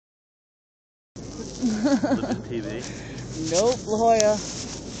Flipping TV. Nope, La Jolla. I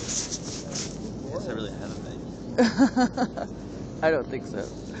guess I really have a thing. I don't think so.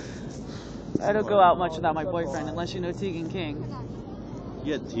 I don't go out much without my boyfriend unless you know Tegan King.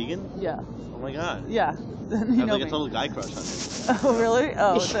 You had Tegan? Yeah. Oh my god. Yeah. I You have know like a me. total guy crush on him. Oh, really?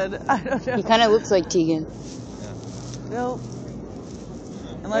 Oh, then I don't know. He kind of looks like Tegan. Nope.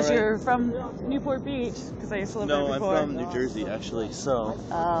 Unless Alright. you're from Newport Beach, because I used to live No, there I'm before. from New Jersey actually, so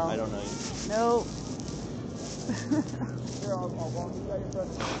I don't know you. Nope.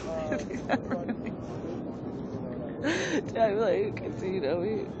 I'm like, do you know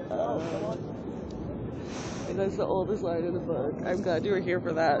me? And that's the oldest line in the book. I'm glad you were here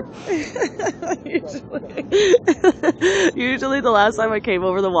for that. Usually the last time I came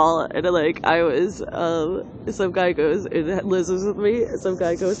over the wall and I was, some guy goes, and Liz was with me, and some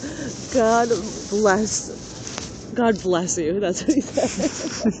guy goes, God bless you. That's what he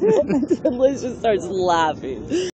said. And Liz just starts laughing.